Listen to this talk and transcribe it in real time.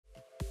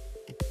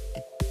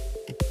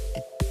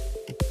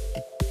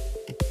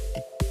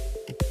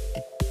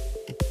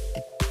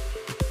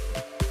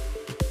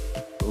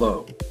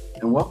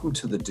and welcome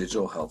to the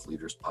Digital Health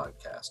Leaders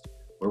Podcast,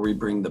 where we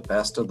bring the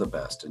best of the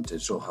best in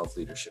digital health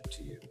leadership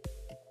to you.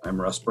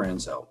 I'm Russ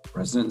Branzell,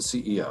 President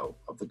and CEO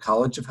of the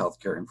College of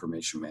Healthcare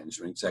Information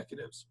Management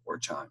Executives, or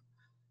CHIME,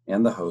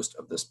 and the host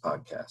of this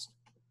podcast.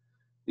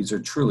 These are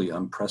truly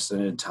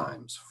unprecedented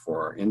times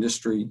for our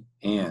industry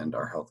and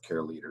our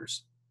healthcare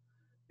leaders.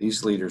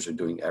 These leaders are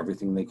doing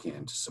everything they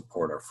can to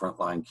support our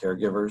frontline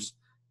caregivers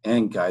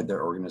and guide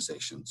their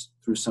organizations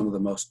through some of the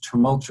most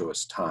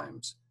tumultuous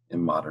times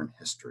in modern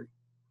history.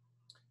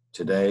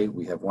 Today,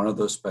 we have one of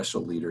those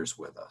special leaders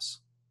with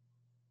us.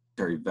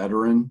 Very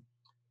veteran,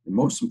 and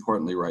most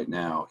importantly right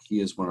now, he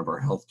is one of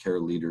our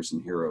healthcare leaders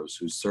and heroes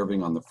who's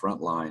serving on the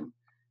front line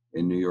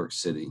in New York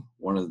City,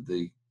 one of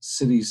the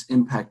cities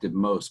impacted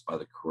most by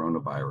the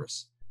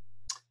coronavirus.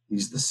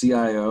 He's the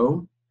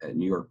CIO at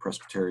New York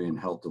Presbyterian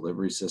Health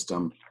Delivery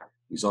System.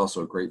 He's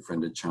also a great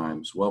friend of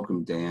Chime's.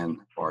 Welcome, Dan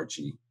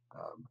Barchi,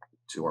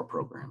 to our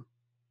program.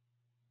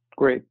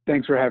 Great.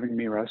 Thanks for having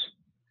me, Russ.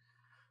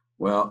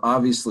 Well,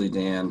 obviously,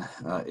 Dan,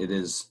 it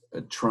is a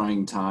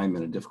trying time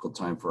and a difficult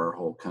time for our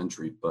whole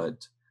country,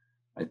 but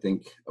I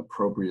think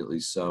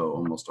appropriately so.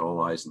 Almost all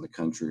eyes in the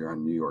country are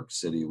on New York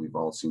City. We've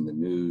all seen the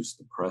news,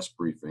 the press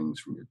briefings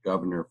from your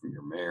governor, from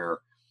your mayor.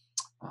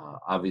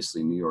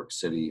 Obviously, New York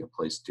City, a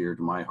place dear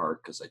to my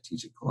heart because I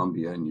teach at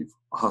Columbia, and you've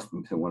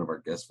often been one of our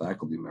guest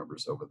faculty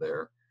members over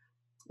there,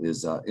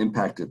 is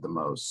impacted the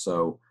most.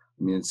 So,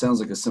 I mean, it sounds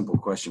like a simple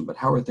question, but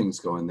how are things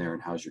going there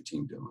and how's your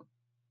team doing?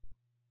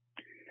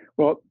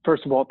 Well,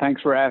 first of all,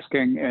 thanks for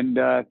asking, and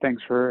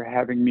thanks for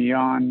having me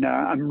on.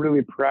 I'm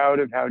really proud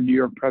of how New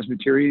York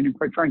Presbyterian and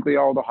quite frankly,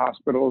 all the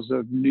hospitals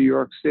of New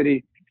York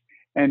City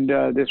and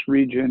this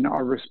region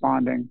are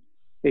responding.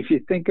 If you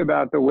think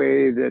about the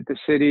way that the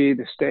city,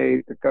 the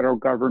state, the federal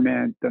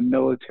government, the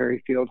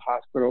military field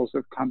hospitals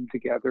have come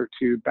together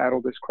to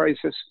battle this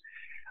crisis,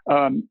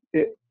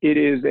 it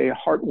is a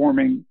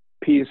heartwarming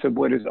piece of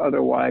what is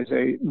otherwise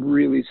a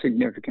really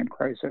significant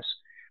crisis.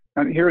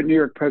 Here at New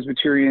York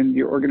Presbyterian,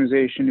 the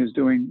organization is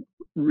doing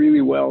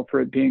really well for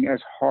it being as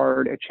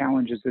hard a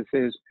challenge as this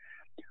is.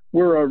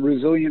 We're a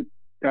resilient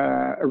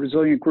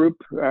group.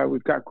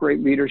 We've got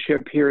great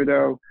leadership here,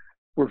 though.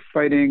 We're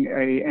fighting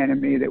an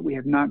enemy that we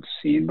have not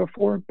seen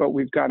before, but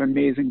we've got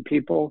amazing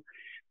people.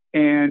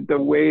 And the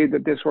way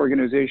that this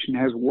organization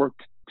has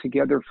worked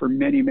together for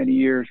many, many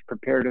years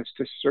prepared us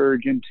to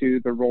surge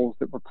into the roles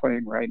that we're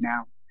playing right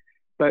now.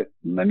 But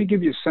let me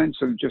give you a sense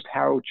of just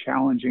how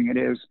challenging it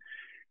is.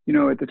 You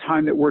know, at the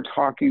time that we're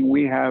talking,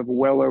 we have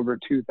well over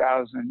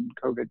 2,000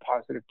 COVID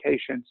positive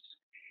patients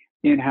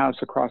in-house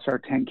across our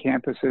 10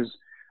 campuses.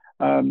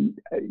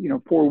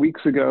 4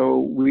 weeks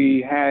ago,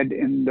 we had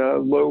in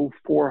the low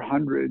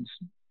 400s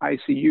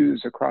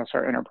ICUs across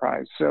our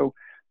enterprise. So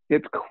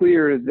it's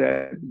clear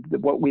that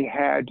what we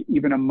had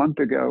even a month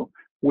ago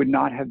would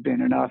not have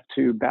been enough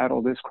to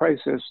battle this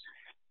crisis.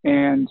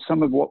 And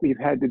some of what we've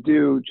had to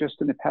do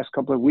just in the past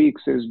couple of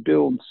weeks is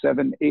build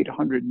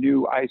 700-800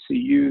 new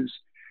ICUs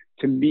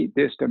to meet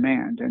this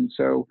demand. And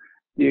so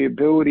the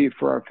ability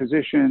for our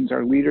physicians,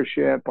 our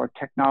leadership, our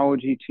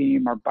technology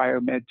team, our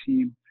biomed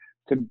team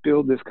to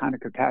build this kind of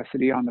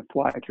capacity on the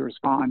fly to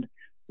respond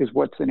is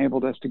what's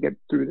enabled us to get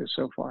through this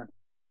so far.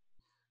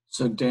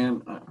 So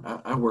Dan,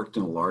 I worked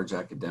in a large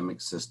academic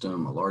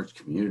system, a large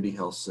community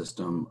health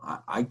system.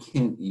 I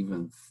can't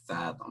even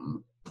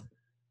fathom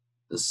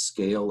the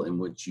scale in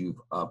which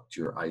you've upped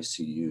your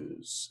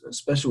ICUs,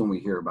 especially when we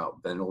hear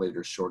about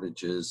ventilator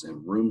shortages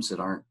and rooms that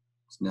aren't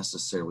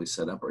necessarily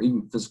set up or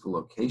even physical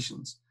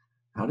locations.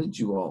 How did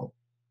you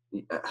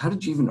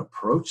even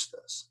approach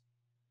this?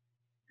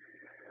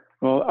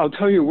 Well, I'll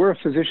tell you, we're a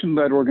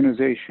physician-led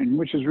organization,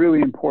 which is really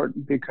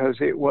important because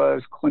it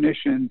was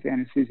clinicians,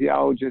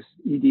 anesthesiologists,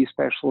 ED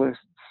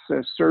specialists,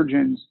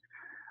 surgeons,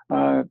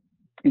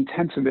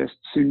 intensivists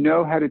who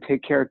know how to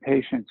take care of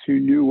patients, who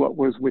knew what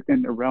was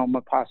within the realm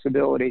of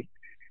possibility.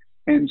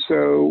 And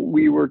so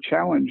we were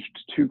challenged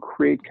to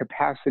create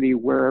capacity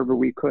wherever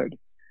we could.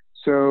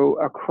 So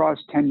across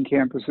 10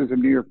 campuses of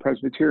New York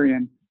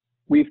Presbyterian,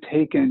 we've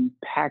taken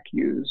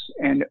PACUs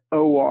and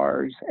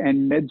ORs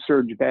and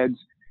med-surg beds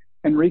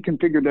and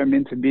reconfigured them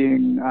into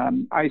being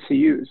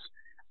ICUs.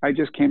 I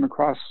just came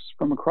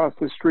from across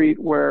the street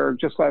where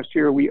just last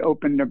year we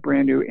opened a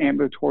brand new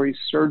ambulatory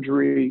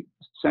surgery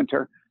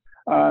center.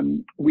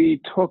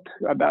 We took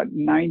about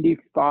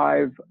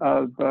 95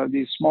 of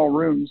these small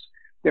rooms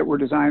that were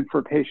designed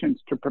for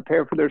patients to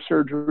prepare for their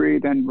surgery,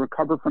 then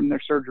recover from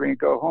their surgery and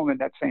go home in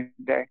that same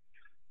day.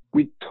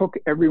 We took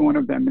every one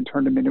of them and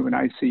turned them into an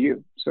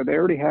ICU. So they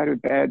already had a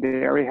bed,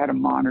 they already had a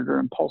monitor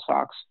and pulse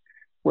ox.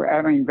 We're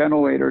adding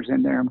ventilators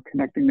in there and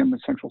connecting them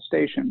with central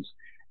stations.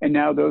 And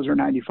now those are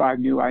 95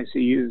 new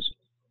ICUs.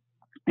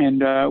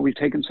 And we've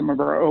taken some of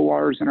our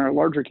ORs in our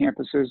larger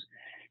campuses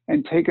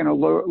and taken a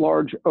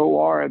large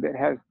OR that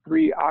has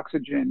 3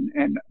 oxygen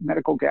and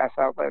medical gas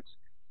outlets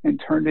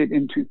and turned it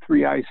into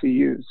 3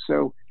 ICUs.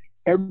 So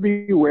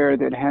everywhere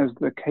that has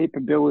the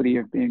capability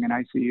of being an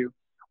ICU,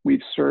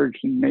 we've surged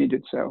and made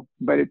it so.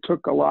 But it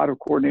took a lot of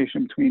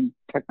coordination between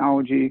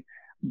technology,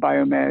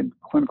 biomed,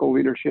 clinical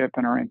leadership,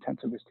 and our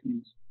intensivist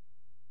teams.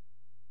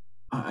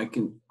 I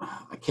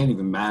can't even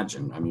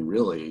imagine. I mean,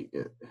 really,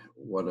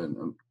 what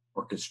an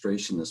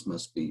orchestration this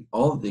must be.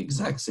 All at the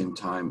exact same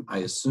time, I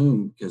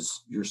assume,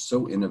 because you're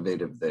so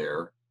innovative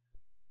there,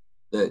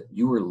 that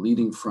you were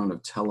leading front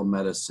of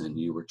telemedicine.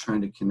 You were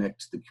trying to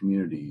connect to the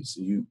communities.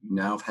 You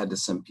now have had to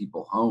send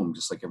people home,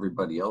 just like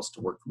everybody else,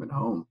 to work from at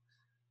home.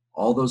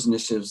 All those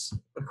initiatives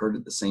occurred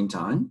at the same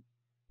time?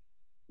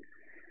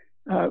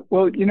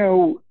 Well,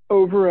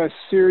 over a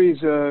series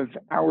of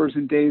hours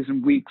and days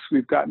and weeks,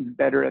 we've gotten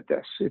better at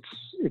this.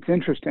 It's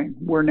interesting.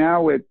 We're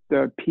now at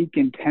the peak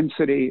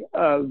intensity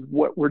of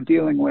what we're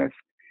dealing with,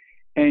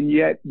 and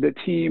yet the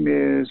team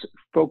is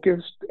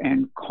focused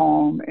and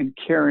calm and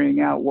carrying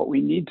out what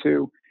we need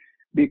to,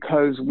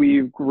 because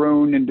we've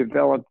grown and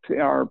developed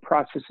our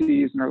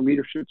processes and our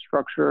leadership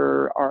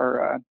structure,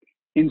 our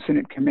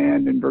incident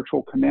command and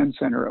virtual command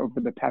center over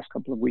the past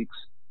couple of weeks.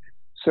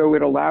 So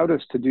it allowed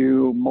us to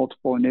do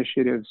multiple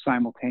initiatives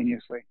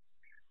simultaneously.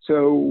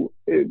 So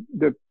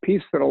the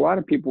piece that a lot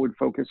of people would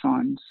focus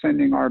on,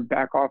 sending our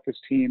back office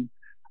team,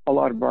 a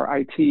lot of our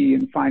IT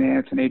and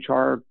finance and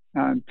HR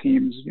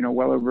teams,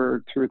 well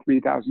over 2,000 or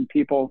 3,000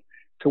 people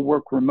to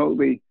work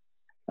remotely,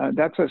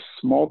 that's a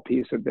small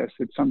piece of this.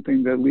 It's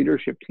something the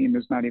leadership team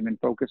is not even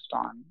focused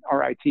on.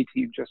 Our IT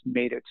team just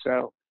made it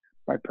so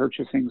by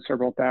purchasing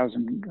several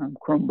thousand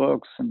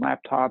Chromebooks and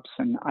laptops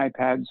and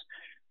iPads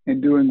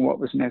and doing what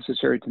was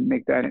necessary to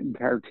make that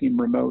entire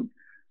team remote.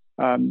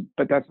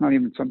 But that's not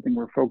even something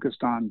we're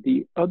focused on.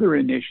 The other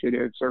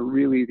initiatives are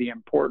really the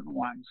important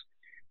ones.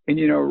 And,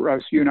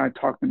 Russ, you and I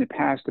talked in the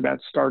past about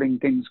starting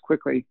things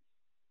quickly.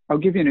 I'll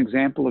give you an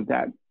example of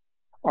that.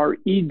 Our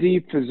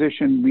ED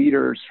physician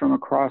leaders from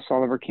across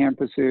all of our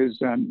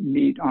campuses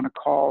meet on a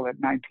call at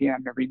 9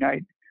 p.m. every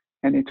night,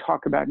 and they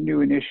talk about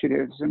new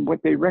initiatives. And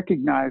what they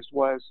recognized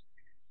was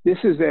this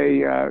is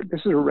a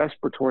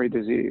respiratory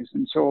disease,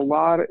 and so a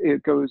lot of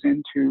it goes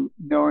into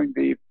knowing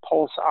the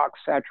pulse ox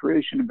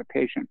saturation of the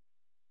patient.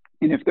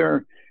 And if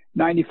they're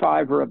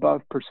 95 or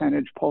above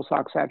percentage pulse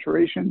ox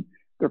saturation,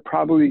 they're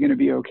probably going to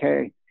be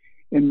okay.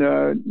 In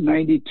the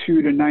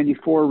 92 to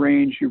 94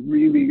 range, you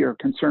really are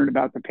concerned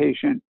about the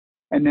patient.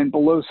 And then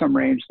below some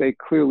range, they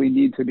clearly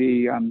need to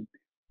be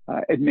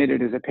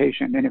admitted as a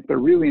patient. And if they're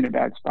really in a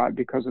bad spot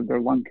because of their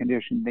lung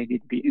condition, they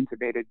need to be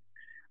intubated.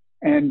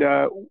 And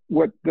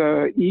what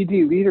the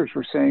ED leaders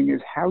were saying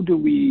is, how do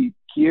we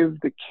give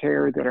the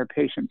care that our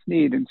patients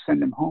need and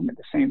send them home at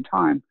the same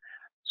time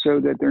so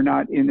that they're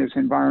not in this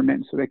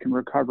environment, so they can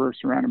recover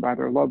surrounded by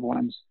their loved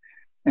ones?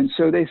 And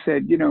so they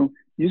said,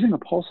 using a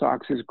pulse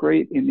ox is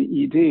great in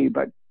the ED,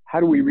 but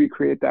how do we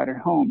recreate that at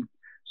home?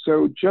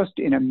 So just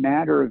in a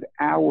matter of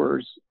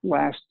hours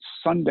last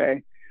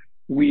Sunday,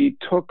 we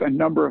took a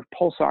number of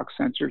pulse ox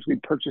sensors. We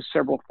purchased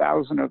several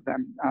thousand of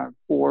them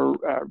for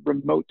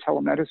remote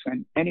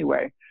telemedicine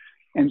anyway,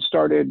 and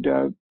started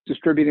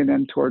distributing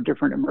them to our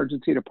different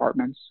emergency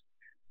departments.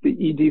 The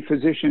ED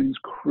physicians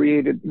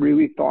created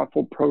really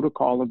thoughtful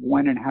protocol of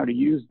when and how to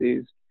use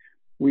these.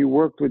 We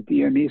worked with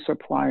DME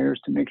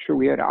suppliers to make sure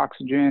we had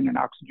oxygen and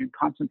oxygen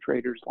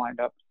concentrators lined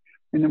up.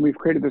 And then we've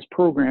created this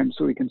program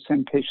so we can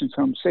send patients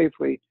home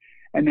safely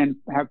and then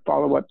have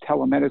follow-up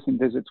telemedicine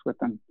visits with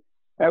them.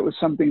 That was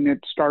something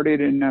that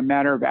started in a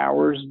matter of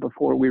hours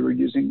before we were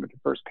using with the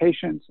first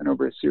patients. And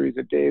over a series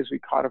of days, we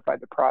codified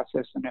the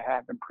process and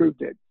have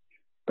improved it.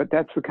 But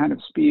that's the kind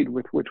of speed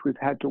with which we've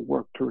had to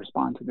work to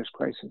respond to this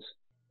crisis.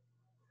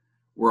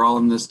 We're all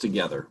in this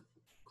together,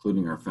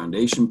 including our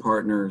foundation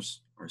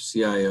partners, our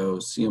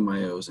CIOs,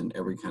 CMIOs, and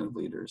every kind of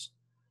leaders.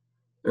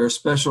 There are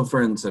special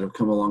friends that have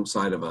come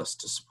alongside of us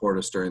to support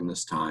us during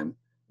this time,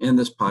 and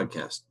this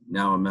podcast,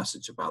 now a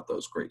message about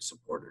those great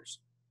supporters.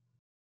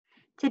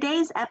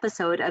 Today's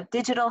episode of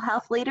Digital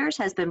Health Leaders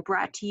has been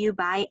brought to you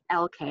by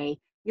Elkay,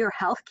 your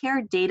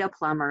healthcare data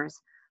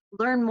plumbers.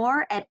 Learn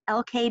more at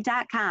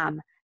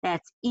elkay.com.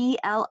 That's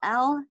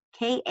ELLKAY.com.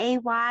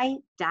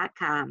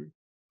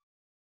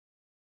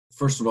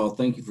 First of all,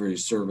 thank you for your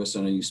service.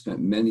 I know you spent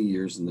many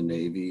years in the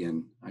Navy,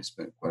 and I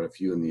spent quite a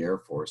few in the Air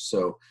Force.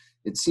 So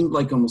it seemed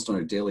like almost on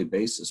a daily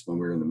basis when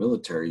we were in the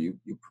military, you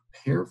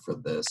prepare for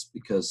this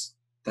because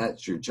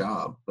that's your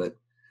job, but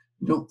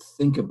you don't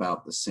think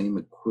about the same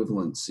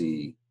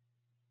equivalency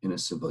in a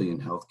civilian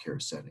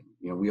healthcare setting.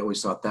 We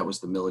always thought that was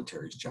the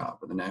military's job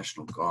or the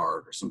National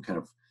Guard or some kind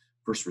of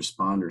first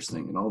responders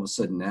thing. And all of a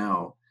sudden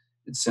now,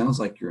 it sounds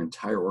like your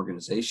entire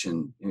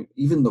organization,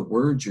 even the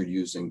words you're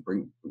using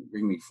bring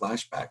me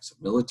flashbacks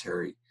of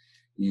military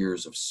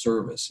years of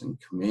service and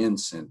command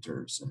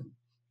centers and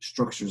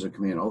structures of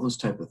command, all those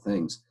type of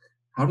things.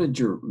 How did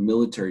your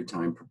military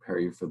time prepare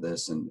you for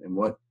this, and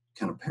what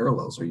kind of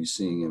parallels are you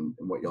seeing in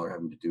what y'all are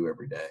having to do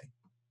every day?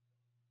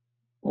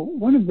 Well,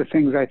 one of the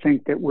things I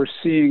think that we're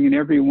seeing in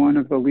every one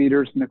of the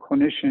leaders and the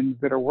clinicians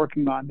that are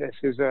working on this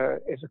is a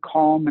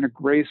calm and a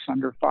grace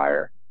under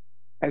fire.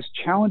 As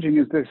challenging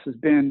as this has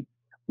been,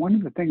 one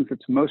of the things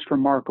that's most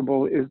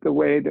remarkable is the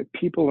way that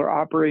people are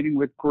operating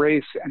with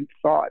grace and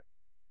thought.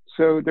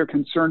 So they're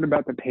concerned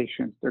about the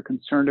patient. They're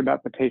concerned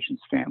about the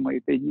patient's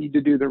family. They need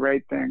to do the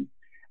right thing.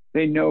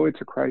 They know it's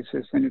a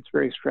crisis and it's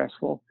very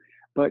stressful,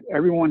 but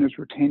everyone is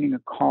retaining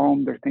a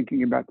calm. They're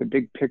thinking about the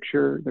big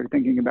picture. They're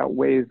thinking about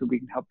ways that we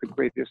can help the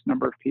greatest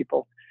number of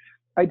people.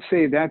 I'd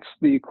say that's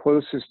the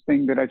closest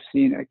thing that I've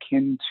seen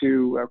akin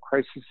to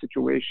crisis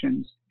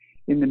situations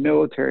in the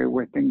military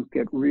where things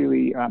get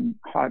really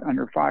hot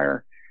under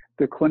fire.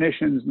 The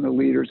clinicians and the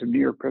leaders of New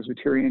York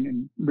Presbyterian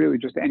and really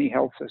just any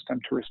health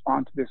system to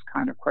respond to this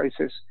kind of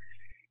crisis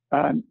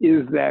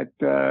is that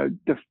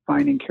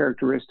defining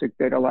characteristic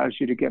that allows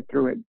you to get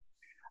through it.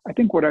 I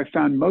think what I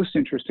found most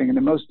interesting, and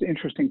the most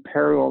interesting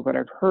parallel that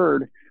I've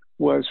heard,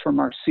 was from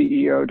our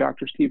CEO,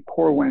 Dr. Steve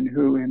Corwin,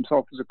 who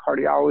himself is a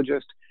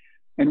cardiologist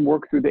and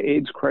worked through the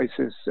AIDS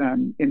crisis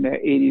in the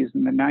 80s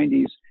and the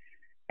 90s.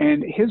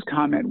 And his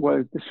comment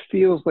was, this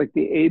feels like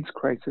the AIDS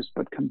crisis,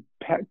 but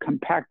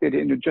compacted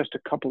into just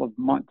a couple of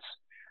months.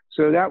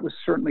 So that was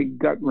certainly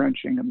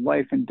gut-wrenching and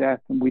life and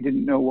death, and we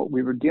didn't know what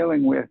we were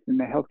dealing with in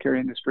the healthcare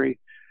industry.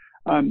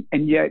 And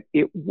yet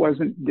it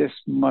wasn't this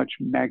much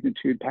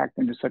magnitude packed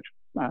into such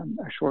a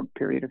short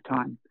period of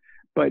time.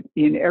 But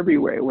in every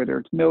way, whether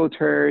it's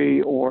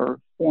military or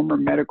former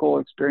medical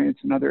experience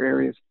in other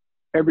areas,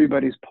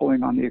 everybody's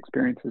pulling on the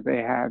experiences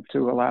they have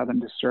to allow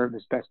them to serve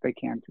as best they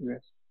can through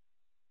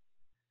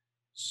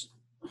this.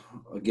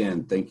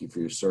 Again, thank you for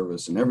your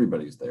service, and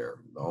everybody's there,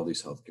 all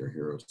these healthcare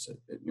heroes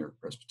at New York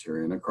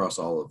Presbyterian, across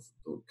all of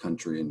the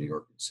country and New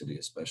York City,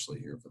 especially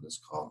here for this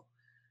call.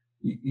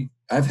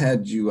 I've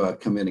had you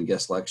come in and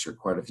guest lecture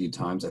quite a few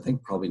times, I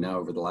think probably now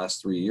over the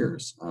last 3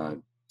 years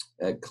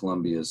at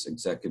Columbia's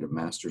Executive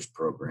Master's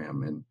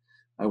Program. And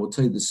I will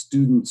tell you, the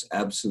students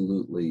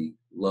absolutely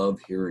love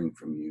hearing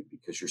from you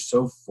because you're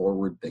so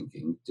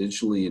forward-thinking,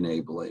 digitally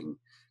enabling,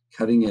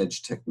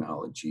 cutting-edge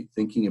technology,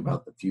 thinking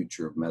about the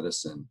future of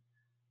medicine.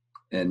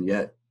 And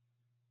yet,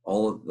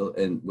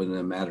 within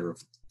a matter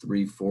of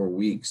 3-4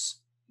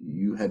 weeks,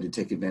 you had to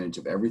take advantage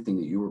of everything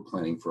that you were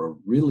planning for a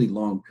really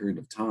long period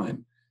of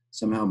time.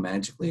 Somehow,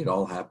 magically, it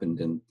all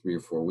happened in 3 or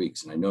 4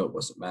 weeks. And I know it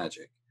wasn't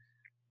magic.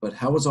 But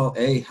how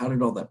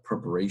did all that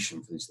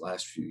preparation for these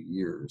last few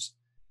years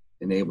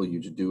enable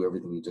you to do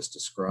everything you just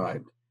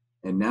described?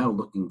 And now,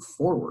 looking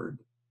forward,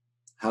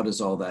 how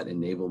does all that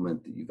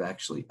enablement that you've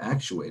actually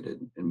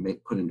actuated and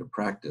put into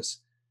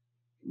practice,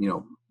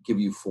 give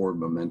you forward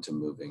momentum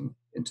moving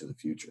into the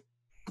future?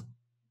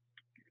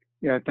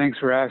 Yeah, thanks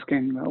for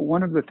asking.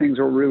 One of the things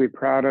we're really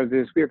proud of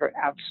is we have an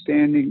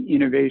outstanding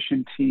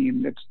innovation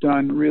team that's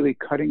done really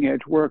cutting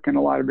edge work in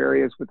a lot of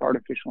areas with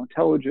artificial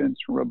intelligence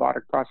and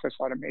robotic process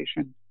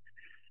automation,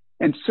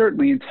 and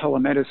certainly in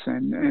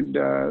telemedicine. And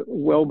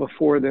well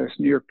before this,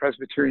 New York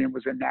Presbyterian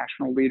was a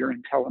national leader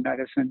in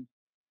telemedicine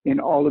in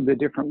all of the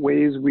different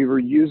ways we were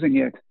using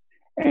it.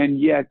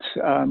 And yet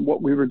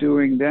what we were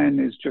doing then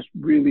is just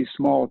really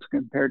small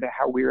compared to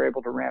how we were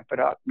able to ramp it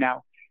up.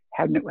 Now,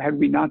 had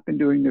we not been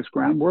doing this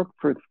groundwork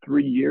for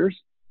 3 years,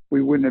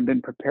 we wouldn't have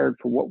been prepared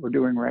for what we're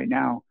doing right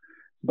now.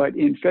 But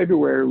in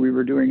February, we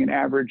were doing an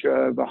average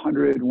of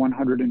 100,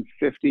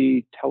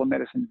 150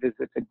 telemedicine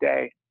visits a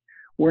day.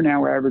 We're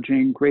now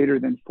averaging greater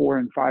than 4,000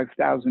 and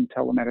 5,000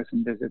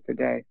 telemedicine visits a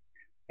day.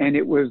 And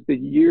it was the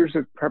years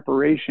of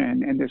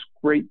preparation and this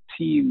great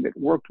team that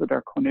worked with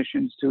our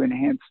clinicians to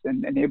enhance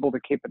and enable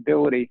the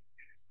capability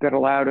that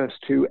allowed us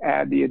to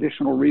add the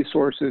additional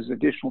resources,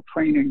 additional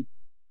training,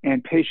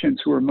 and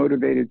patients who are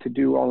motivated to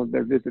do all of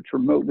their visits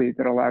remotely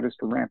that allowed us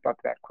to ramp up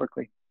that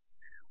quickly.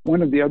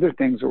 One of the other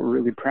things that we're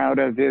really proud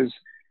of is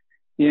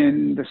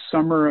in the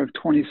summer of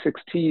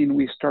 2016,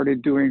 we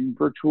started doing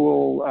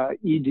virtual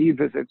ED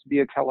visits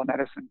via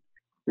telemedicine.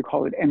 We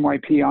call it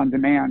NYP on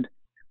demand.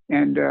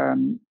 And,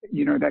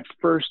 that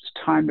first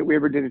time that we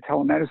ever did a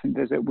telemedicine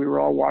visit, we were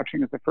all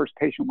watching as the first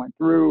patient went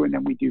through, and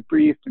then we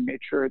debriefed and made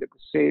sure that it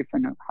was safe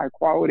and high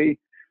quality.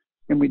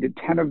 Then we did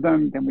 10 of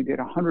them, then we did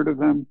 100 of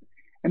them.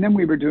 And then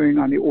we were doing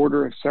on the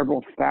order of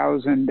several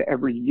thousand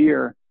every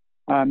year,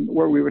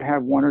 where we would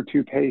have one or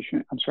two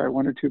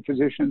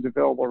physicians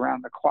available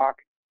around the clock.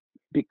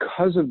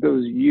 Because of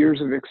those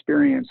years of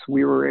experience,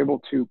 we were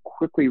able to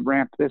quickly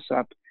ramp this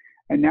up.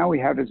 And now we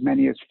have as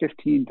many as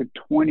 15 to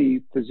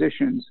 20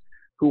 physicians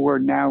who are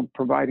now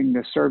providing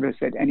this service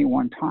at any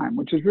one time,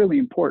 which is really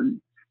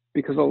important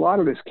because a lot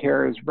of this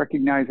care is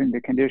recognizing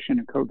the condition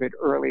of COVID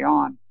early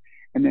on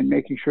and then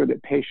making sure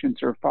that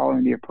patients are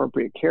following the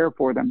appropriate care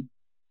for them.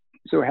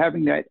 So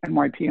having that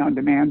NYP on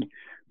demand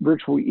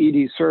virtual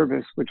ED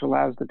service, which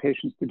allows the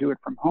patients to do it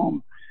from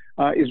home,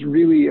 is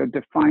really a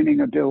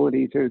defining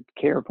ability to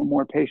care for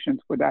more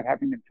patients without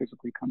having them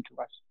physically come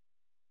to us.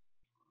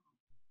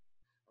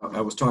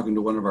 I was talking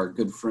to one of our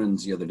good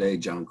friends the other day,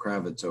 John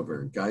Kravitz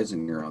over at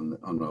Geisinger on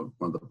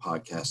one of the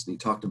podcasts, and he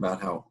talked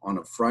about how on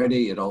a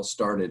Friday it all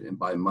started, and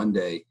by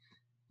Monday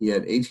he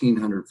had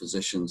 1,800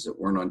 physicians that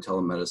weren't on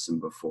telemedicine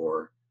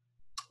before,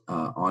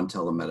 on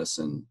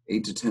telemedicine,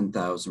 8,000 to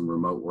 10,000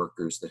 remote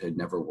workers that had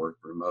never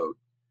worked remote.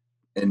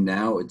 And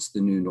now it's the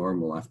new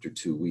normal after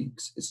 2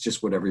 weeks. It's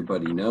just what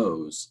everybody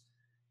knows.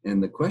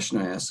 And the question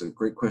I asked, a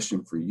great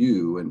question for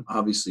you, and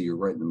obviously you're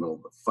right in the middle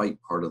of the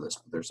fight part of this,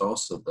 but there's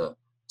also the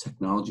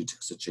technology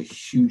took such a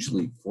huge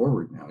leap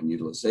forward now in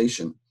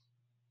utilization.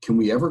 Can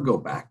we ever go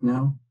back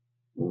now?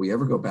 Will we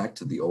ever go back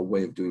to the old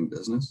way of doing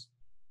business?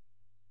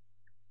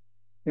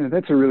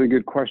 That's a really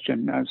good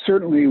question.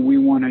 Certainly, we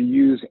want to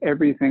use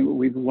everything that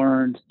we've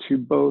learned to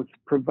both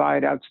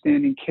provide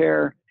outstanding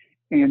care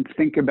and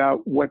think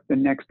about what the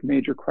next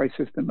major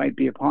crisis that might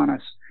be upon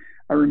us.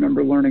 I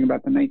remember learning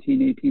about the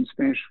 1918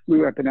 Spanish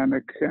flu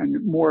epidemic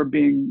and more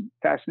being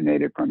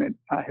fascinated from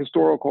a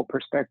historical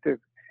perspective.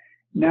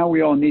 Now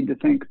we all need to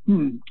think,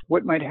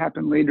 what might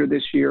happen later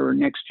this year or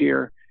next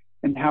year,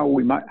 and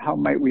how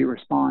might we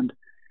respond?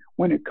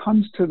 When it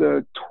comes to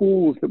the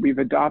tools that we've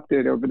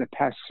adopted over the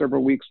past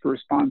several weeks to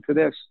respond to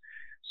this,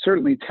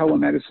 certainly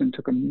telemedicine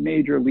took a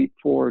major leap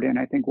forward, and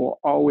I think will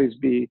always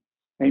be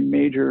a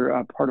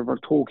major part of our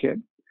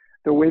toolkit.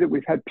 The way that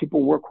we've had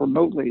people work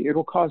remotely,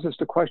 it'll cause us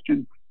to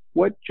question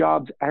what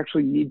jobs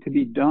actually need to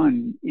be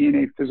done in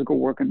a physical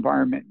work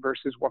environment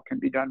versus what can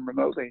be done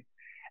remotely.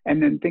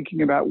 And then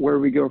thinking about where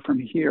we go from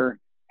here,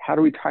 how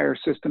do we tie our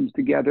systems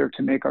together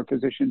to make our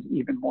physicians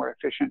even more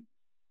efficient?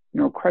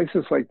 A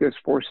crisis like this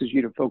forces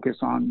you to focus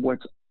on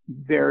what's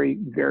very,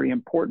 very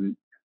important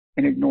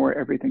and ignore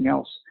everything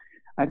else.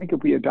 I think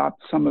if we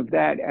adopt some of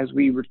that as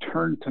we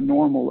return to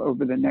normal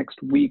over the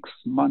next weeks,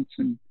 months,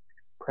 and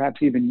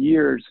perhaps even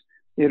years,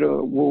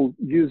 we'll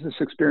use this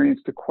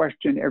experience to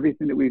question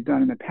everything that we've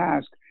done in the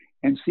past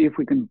and see if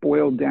we can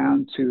boil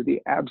down to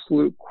the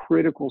absolute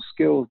critical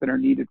skills that are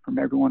needed from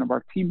every one of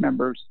our team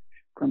members,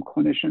 from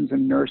clinicians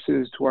and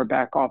nurses to our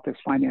back office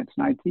finance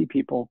and IT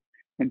people,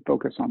 and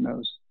focus on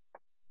those.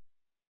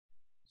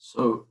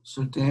 So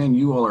Dan,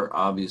 you all are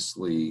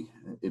obviously,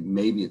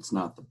 maybe it's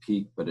not the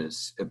peak, but it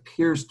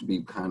appears to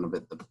be kind of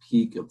at the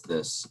peak of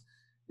this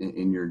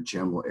in your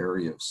general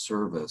area of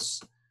service.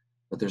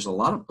 But there's a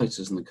lot of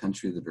places in the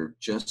country that are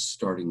just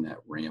starting that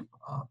ramp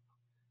up.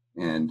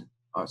 And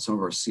some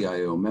of our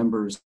CIO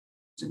members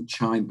in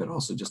Chime, but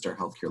also just our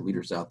healthcare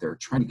leaders out there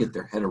trying to get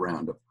their head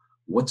around of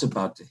what's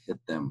about to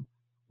hit them.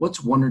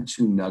 What's one or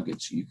two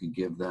nuggets you could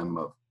give them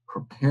of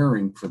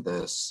preparing for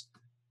this,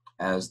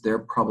 as they're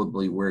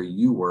probably where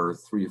you were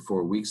 3 or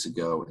 4 weeks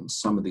ago in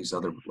some of these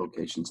other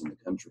locations in the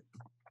country?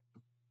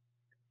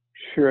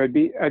 Sure, I'd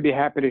be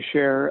happy to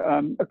share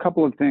a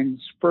couple of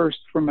things. First,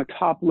 from a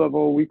top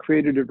level, we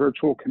created a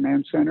virtual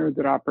command center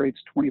that operates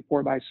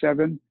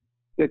 24/7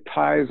 that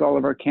ties all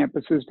of our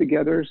campuses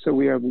together. So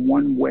we have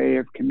one way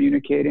of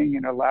communicating,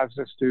 and allows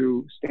us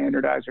to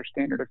standardize our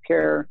standard of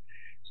care,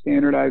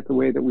 standardize the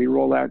way that we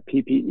roll out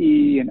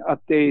PPE and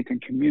update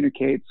and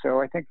communicate.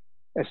 So I think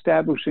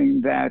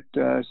establishing that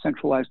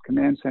centralized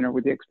command center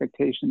with the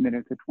expectation that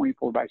it's a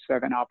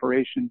 24/7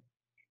 operation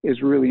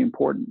is really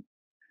important.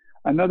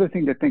 Another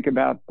thing to think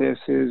about this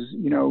is,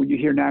 you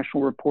hear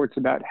national reports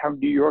about how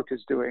New York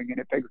is doing, and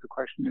it begs the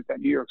question, is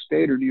that New York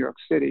State or New York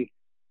City?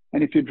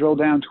 And if you drill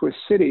down to a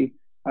city,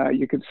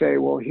 you could say,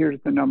 well, here's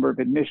the number of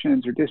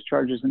admissions or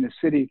discharges in the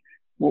city.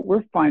 What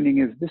we're finding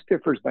is this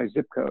differs by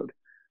zip code.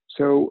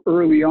 So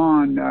early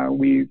on,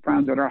 we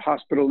found that our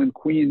hospital in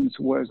Queens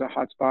was a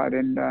hotspot,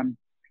 and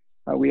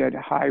we had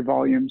high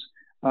volumes.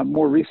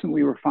 More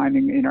recently, we're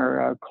finding in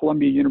our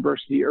Columbia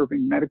University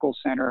Irving Medical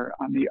Center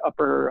on the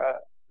upper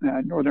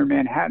northern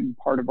Manhattan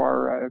part of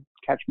our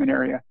catchment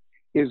area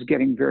is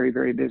getting very,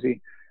 very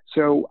busy.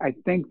 So I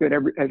think that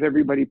as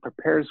everybody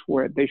prepares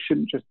for it, they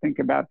shouldn't just think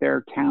about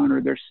their town or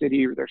their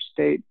city or their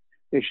state.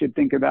 They should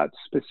think about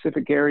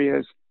specific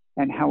areas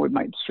and how it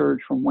might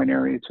surge from one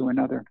area to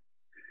another.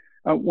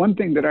 One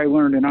thing that I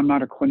learned, and I'm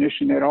not a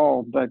clinician at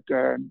all, but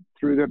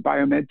through the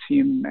biomed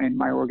team and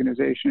my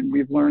organization,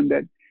 we've learned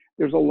that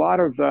there's a lot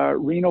of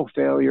renal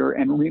failure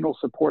and renal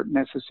support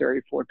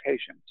necessary for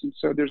patients. And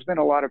so there's been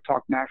a lot of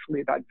talk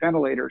nationally about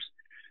ventilators,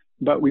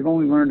 but we've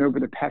only learned over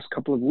the past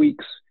couple of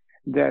weeks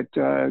that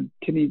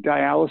kidney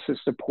dialysis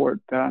support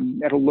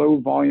at a low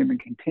volume and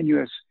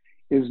continuous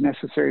is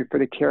necessary for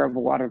the care of a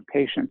lot of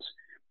patients.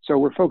 So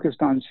we're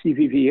focused on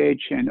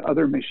CVVH and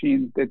other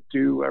machines that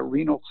do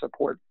renal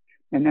support.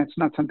 And that's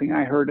not something I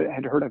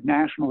had heard of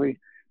nationally,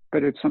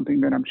 but it's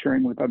something that I'm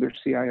sharing with other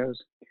CIOs.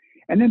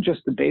 And then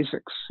just the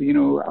basics.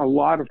 A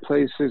lot of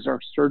places are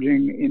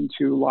surging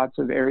into lots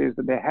of areas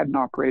that they hadn't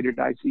operated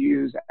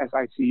ICUs as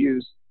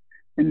ICUs.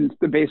 And it's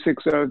the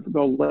basics of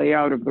the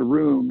layout of the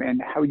room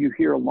and how you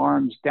hear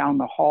alarms down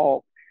the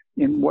hall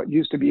in what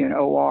used to be an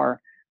OR.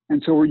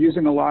 And so we're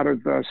using a lot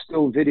of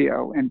still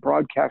video and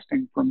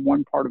broadcasting from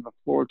one part of the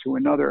floor to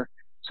another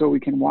so we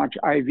can watch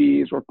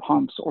IVs or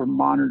pumps or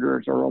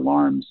monitors or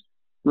alarms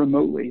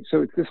remotely.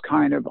 So it's this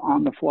kind of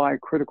on-the-fly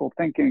critical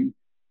thinking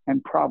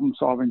and problem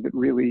solving that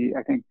really,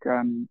 I think,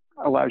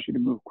 allows you to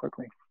move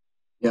quickly.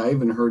 Yeah, I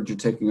even heard you're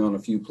taking on a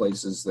few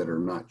places that are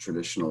not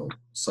traditional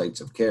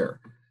sites of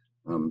care,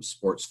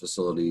 sports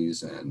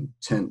facilities and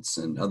tents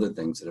and other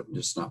things that have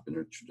just not been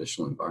a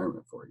traditional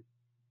environment for you.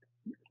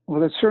 Well,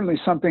 that's certainly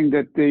something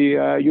that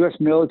the U.S.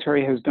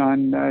 military has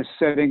done,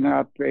 setting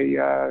up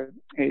a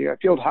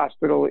field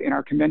hospital in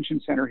our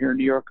convention center here in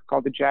New York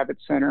called the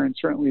Javits Center, and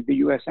certainly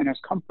the USNS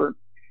Comfort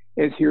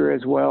is here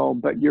as well.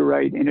 But you're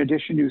right, in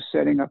addition to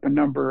setting up a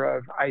number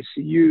of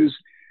ICUs,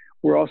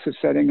 we're also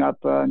setting up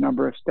a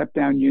number of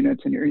step-down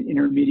units and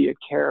intermediate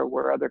care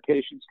where other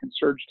patients can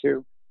surge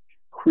to.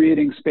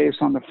 creating space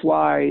on the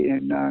fly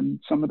in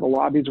some of the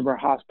lobbies of our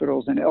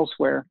hospitals and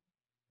elsewhere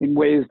in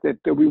ways that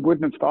we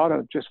wouldn't have thought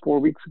of just 4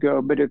 weeks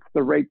ago, but it's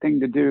the right thing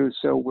to do.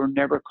 So we're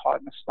never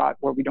caught in a spot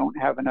where we don't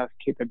have enough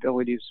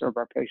capability to serve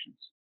our patients.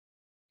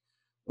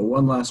 Well,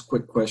 one last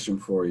quick question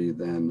for you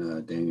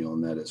then, Daniel,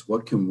 and that is,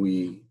 what can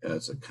we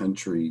as a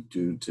country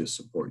do to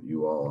support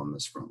you all on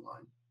this front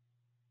line?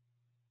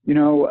 You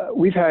know,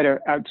 we've had an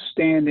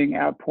outstanding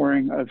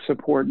outpouring of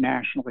support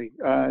nationally.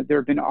 There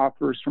have been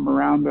offers from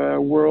around the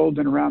world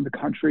and around the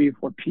country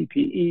for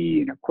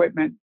PPE and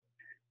equipment.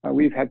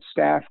 We've had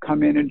staff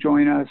come in and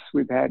join us.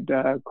 We've had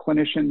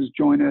clinicians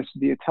join us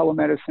via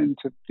telemedicine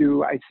to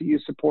do ICU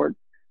support.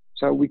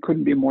 So we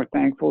couldn't be more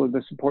thankful of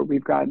the support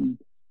we've gotten.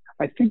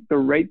 I think the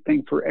right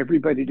thing for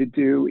everybody to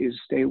do is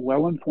stay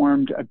well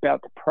informed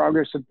about the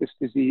progress of this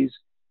disease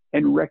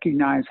and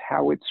recognize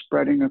how it's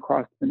spreading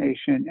across the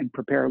nation and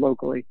prepare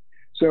locally.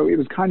 So it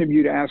was kind of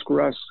you to ask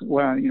Russ,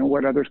 well, you know,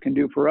 what others can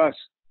do for us.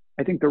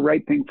 I think the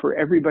right thing for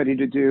everybody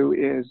to do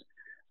is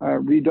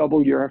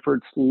redouble your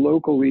efforts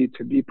locally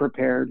to be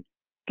prepared,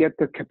 get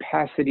the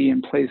capacity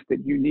in place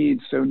that you need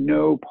so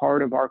no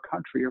part of our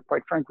country, or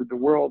quite frankly, the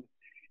world,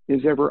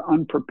 is ever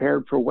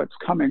unprepared for what's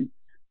coming.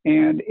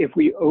 And if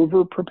we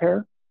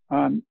over-prepare,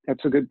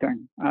 that's a good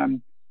thing.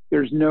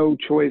 There's no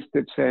choice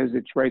that says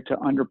it's right to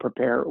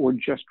under-prepare or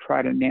just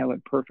try to nail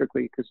it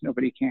perfectly, because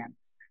nobody can.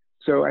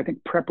 So I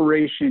think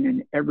preparation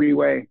in every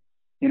way,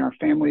 in our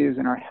families,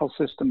 in our health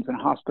systems and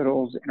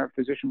hospitals, in our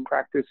physician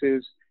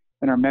practices,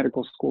 in our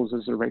medical schools,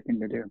 is the right thing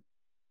to do.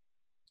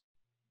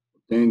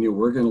 Daniel,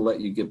 we're going to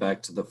let you get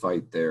back to the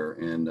fight there.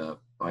 And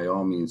by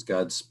all means,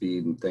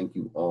 Godspeed, and thank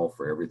you all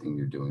for everything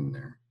you're doing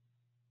there.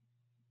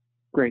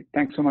 Great.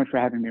 Thanks so much for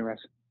having me, Russ.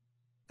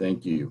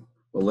 Thank you.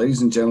 Well,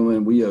 ladies and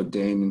gentlemen, we owe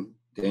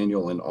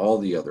Daniel and all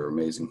the other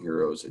amazing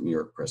heroes at New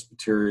York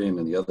Presbyterian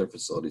and the other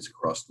facilities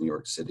across New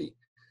York City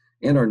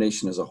and our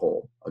nation as a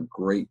whole a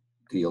great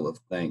deal of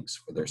thanks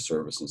for their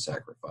service and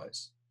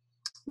sacrifice.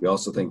 We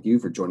also thank you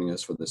for joining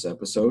us for this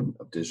episode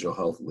of Digital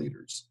Health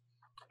Leaders.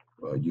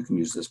 You can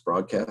use this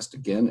broadcast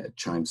again at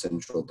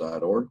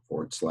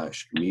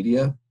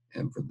chimecentral.org/media,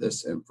 and for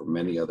this and for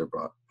many other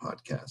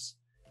podcasts.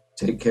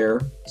 Take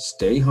care,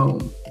 stay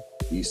home,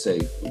 be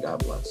safe, and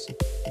God bless.